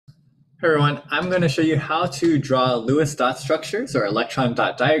Hey everyone, I'm going to show you how to draw Lewis dot structures or electron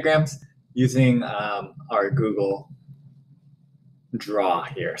dot diagrams using our Google Draw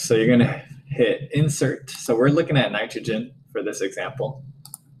here. So you're going to hit Insert. So we're looking at nitrogen for this example.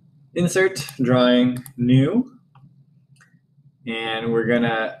 Insert, Drawing, New. And we're going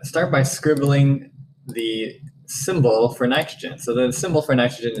to start by scribbling the symbol for nitrogen. So the symbol for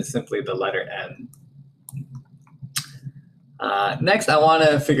nitrogen is simply the letter N. Next, I want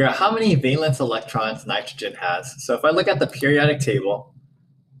to figure out how many valence electrons nitrogen has. So if I look at the periodic table,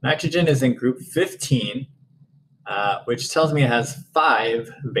 nitrogen is in group 15, which tells me it has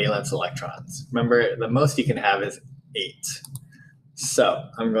 5 valence electrons. Remember, the most you can have is 8. So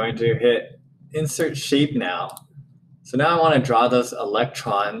I'm going to hit Insert Shape now. So now I want to draw those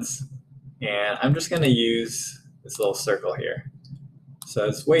electrons, and I'm just going to use this little circle here. So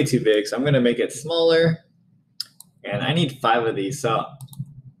it's way too big, so I'm going to make it smaller. And I need 5 of these. So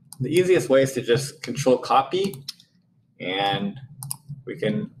the easiest way is to just Control Copy and we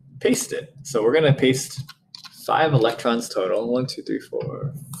can paste it. So we're going to paste 5 electrons total. 1, 2, 3,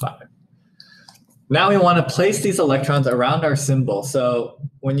 4, 5. Now we want to place these electrons around our symbol. So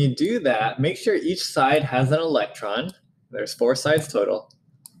when you do that, make sure each side has an electron. There's 4 sides total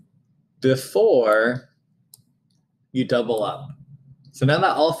before you double up. So now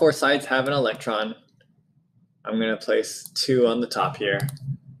that all 4 sides have an electron, I'm going to place 2 on the top here.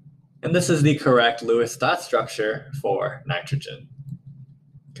 And this is the correct Lewis dot structure for nitrogen.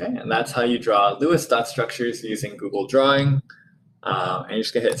 Okay, and that's how you draw Lewis dot structures using Google Drawing. And you're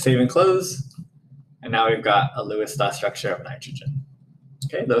just going to hit Save and Close. And now we've got a Lewis dot structure of nitrogen.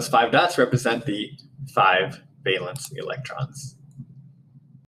 Okay, those 5 dots represent the 5 valence electrons.